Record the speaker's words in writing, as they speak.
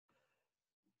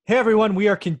Hey everyone, we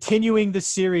are continuing the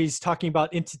series talking about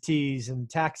entities and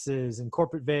taxes and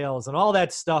corporate veils and all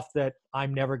that stuff that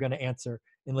I'm never going to answer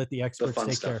and let the experts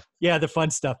take care of. Yeah, the fun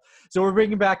stuff. So we're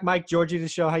bringing back Mike Georgie to the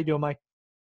show. How you doing, Mike?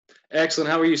 Excellent.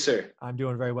 How are you, sir? I'm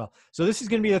doing very well. So this is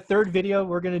going to be the third video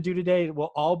we're going to do today. It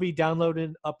will all be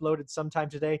downloaded, uploaded sometime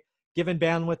today. Given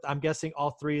bandwidth, I'm guessing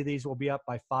all three of these will be up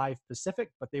by 5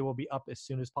 Pacific, but they will be up as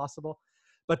soon as possible.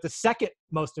 But the second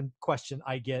most question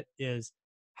I get is,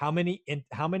 how many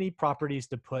properties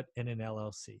to put in an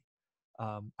LLC?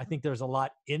 I think there's a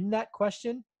lot in that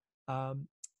question, but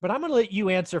I'm going to let you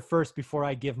answer first before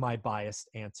I give my biased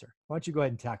answer. Why don't you go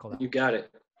ahead and tackle that? You got it.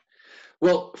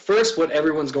 Well, first, what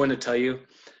everyone's going to tell you,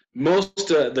 most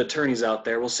of the attorneys out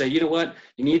there will say, you know what,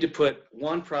 you need to put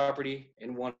one property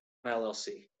in one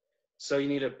LLC. So you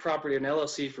need an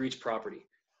LLC for each property.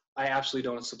 I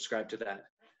absolutely don't subscribe to that.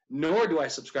 Nor do I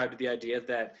subscribe to the idea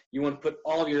that you want to put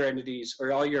all of your entities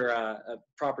or all your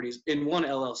properties in one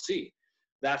LLC.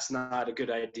 That's not a good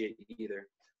idea either.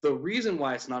 The reason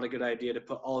why it's not a good idea to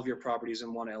put all of your properties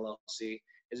in one LLC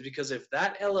is because if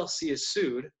that LLC is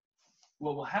sued,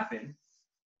 what will happen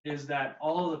is that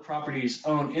all of the properties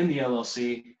owned in the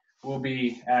LLC will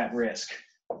be at risk.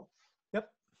 Yep.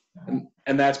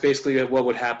 And that's basically what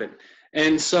would happen.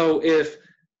 And so if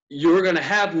you're going to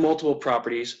have multiple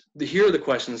properties, here are the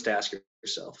questions to ask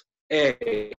yourself.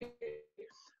 A,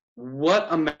 what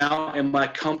amount am I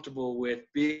comfortable with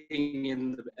being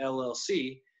in the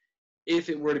LLC if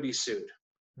it were to be sued?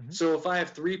 Mm-hmm. So if I have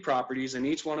 3 properties and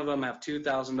each one of them have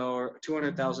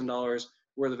 $200,000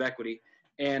 worth of equity,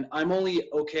 and I'm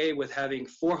only okay with having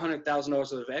 $400,000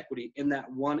 worth of equity in that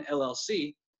one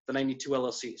LLC, then I need 2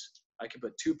 LLCs. I can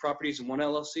put 2 properties in one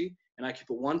LLC, and I can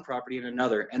put 1 property in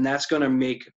another, and that's going to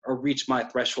make or reach my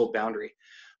threshold boundary.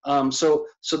 So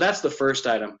that's the first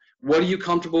item. What are you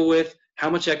comfortable with?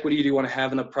 How much equity do you want to have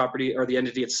in the property or the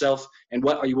entity itself, and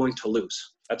what are you willing to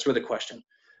lose? That's really the question.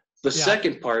 The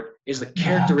second part is the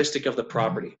characteristic of the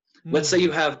property. Let's say you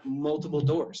have multiple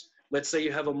doors. Let's say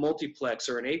you have a multiplex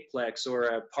or an 8-plex or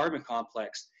an apartment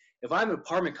complex. If I have an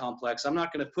apartment complex, I'm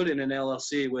not going to put in an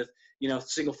LLC with,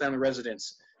 single family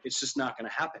residence. It's just not going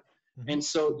to happen. And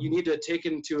so you need to take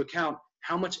into account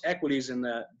how much equity is in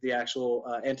the actual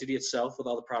entity itself with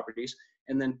all the properties,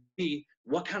 and then B,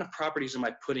 what kind of properties am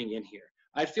I putting in here?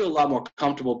 I'd feel a lot more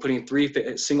comfortable putting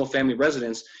 3 single-family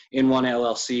residents in one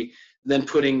LLC than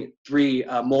putting 3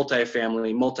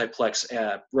 multifamily, multiplex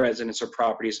residents or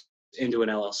properties into an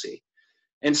LLC.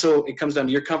 And so it comes down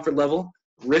to your comfort level,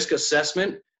 risk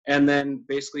assessment, and then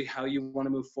basically how you want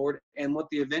to move forward and what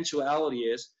the eventuality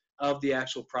is of the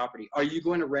actual property. Are you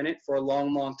going to rent it for a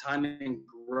long, long time and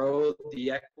grow the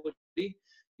equity?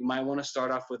 You might want to start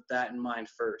off with that in mind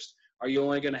first. Are you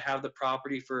only going to have the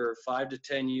property for 5 to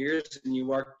 10 years and you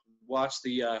watch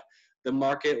the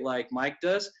market like Mike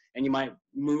does, and you might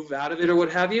move out of it or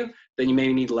what have you? Then you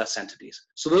may need less entities.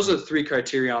 So those are the 3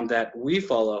 criteria that we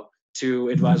follow to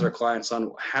advise our clients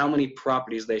on how many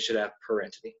properties they should have per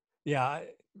entity. Yeah.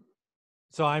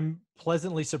 So I'm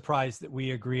pleasantly surprised that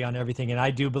we agree on everything. And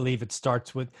I do believe it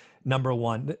starts with number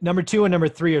 1. Number 2 and number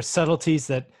 3 are subtleties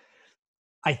that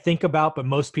I think about, but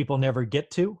most people never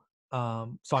get to.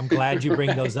 So I'm glad you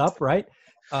bring those up, right?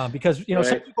 Because,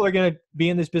 some people are going to be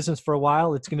in this business for a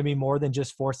while. It's going to be more than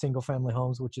just 4 single family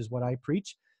homes, which is what I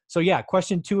preach. So yeah,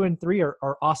 question 2 and 3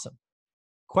 are awesome.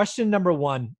 Question number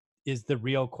 1 is the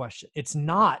real question. It's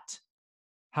not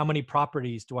how many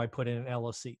properties do I put in an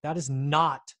LLC? That is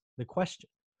not the question.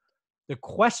 The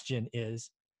question is,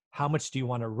 how much do you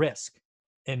want to risk?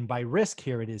 And by risk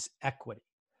here, it is equity,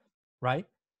 right?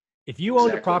 If you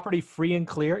owned a property free and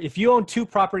clear, if you own 2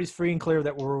 properties free and clear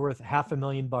that were worth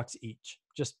 $500,000 each,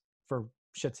 just for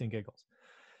shits and giggles,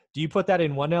 do you put that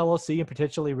in one LLC and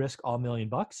potentially risk all $1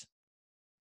 million?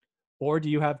 Or do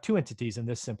you have 2 entities in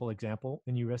this simple example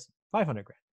and you risk $500,000?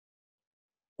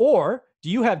 Or do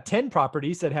you have 10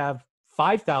 properties that have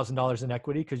 $5,000 in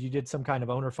equity because you did some kind of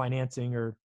owner financing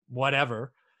or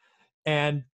whatever,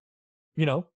 and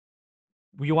you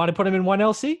want to put them in one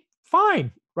LLC?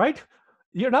 Fine, right?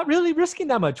 You're not really risking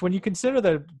that much when you consider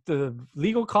the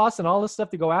legal costs and all this stuff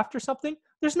to go after something.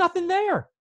 There's nothing there.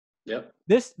 Yep.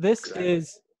 This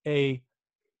is a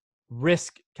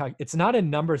risk. It's not a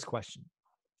numbers question,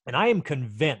 and I am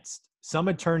convinced some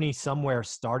attorney somewhere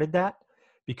started that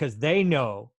because they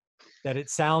know that it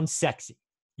sounds sexy.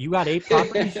 You got 8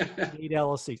 properties, you need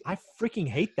LLCs. I freaking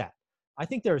hate that. I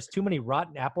think there's too many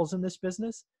rotten apples in this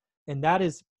business. And that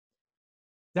is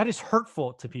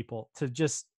hurtful to people to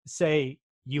just say,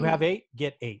 you have 8,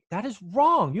 get 8. That is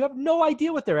wrong. You have no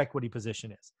idea what their equity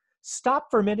position is. Stop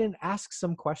for a minute and ask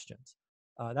some questions.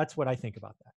 That's what I think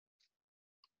about that.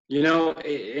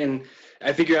 And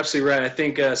I think you're absolutely right. I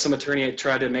think some attorney had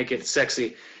tried to make it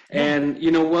sexy. Yeah. And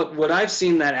you know what I've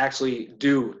seen that actually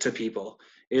do to people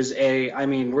is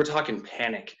we're talking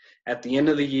panic. At the end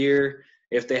of the year,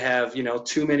 if they have,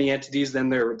 too many entities than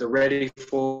they're ready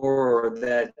for, or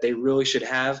that they really should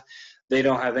have, they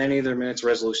don't have any of their minutes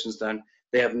resolutions done.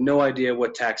 They have no idea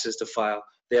what taxes to file.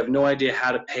 They have no idea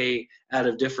how to pay out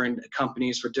of different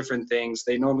companies for different things.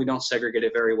 They normally don't segregate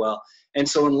it very well. And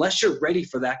so unless you're ready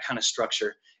for that kind of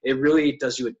structure, it really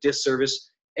does you a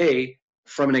disservice, A,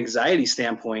 from an anxiety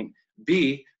standpoint,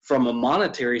 B, from a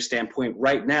monetary standpoint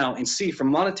right now, and C, from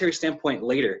a monetary standpoint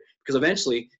later. Because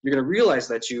eventually you're going to realize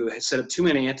that you set up too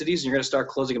many entities and you're going to start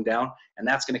closing them down, and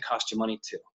that's going to cost you money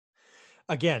too.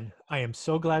 Again, I am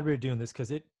so glad we're doing this because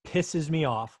it pisses me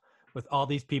off with all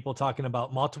these people talking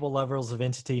about multiple levels of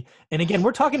entity. And again,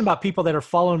 we're talking about people that are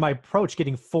following my approach,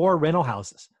 getting 4 rental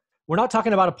houses. We're not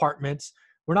talking about apartments.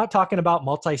 We're not talking about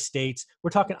multi-states. We're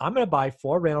talking, I'm going to buy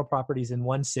 4 rental properties in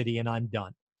one city and I'm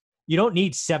done. You don't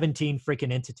need 17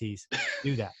 freaking entities to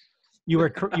do that. You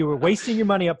were wasting your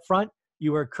money up front.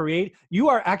 You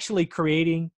are actually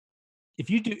creating, if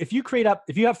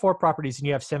you have 4 properties and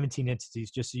you have 17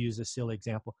 entities, just to use a silly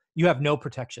example, you have no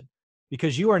protection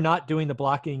because you are not doing the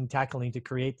blocking, tackling to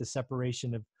create the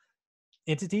separation of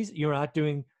entities. You're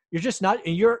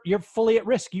fully at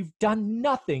risk. You've done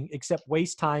nothing except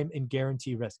waste time and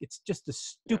guarantee risk. It's just the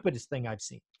stupidest thing I've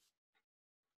seen.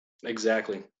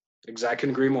 Exactly. I can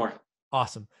agree more.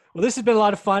 Awesome. Well, this has been a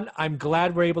lot of fun. I'm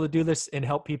glad we're able to do this and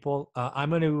help people. I'm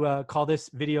going to call this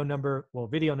video number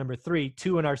 3,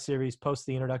 2 in our series, post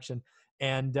the introduction.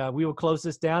 And we will close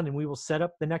this down and we will set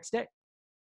up the next day.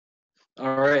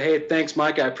 All right. Hey, thanks,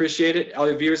 Mike. I appreciate it. All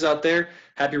your viewers out there,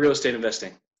 happy real estate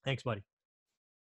investing. Thanks, buddy.